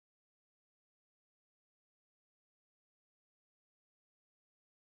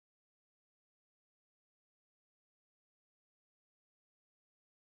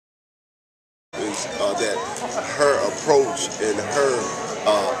questions that her approach and her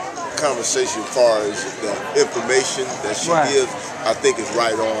conversation as far as the information that she gives, I think is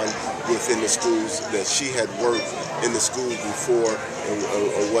right on within the schools, that she had worked in the schools before,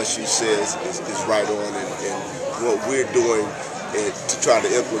 and what she says is right on, and what we're doing to try to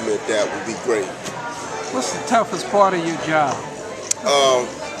implement that would be great. What's the toughest part of your job?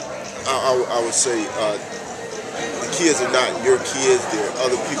 I would say the kids are not your kids; they're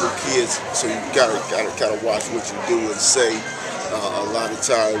other people's kids. So you gotta kind of watch what you do and say. A lot of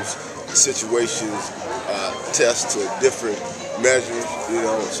times, situations test to different measures.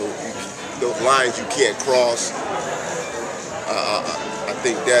 So those lines you can't cross. I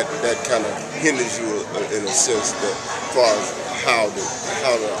think that kind of hinders you in a sense, that as far as how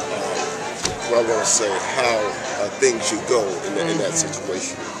things should go in that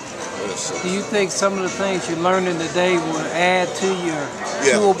situation. Do you think some of the things you learned in the day will add to your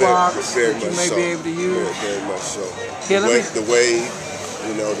toolbox very that you much may so. be able to use? Very much so. The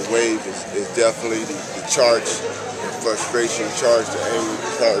wave is definitely the charge, the frustration charge, the anger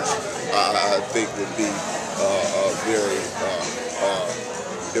charge. I think would be very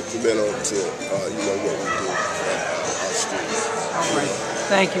detrimental to what we do at our schools. All right.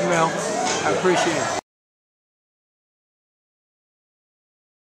 Thank you, Mel. I appreciate it.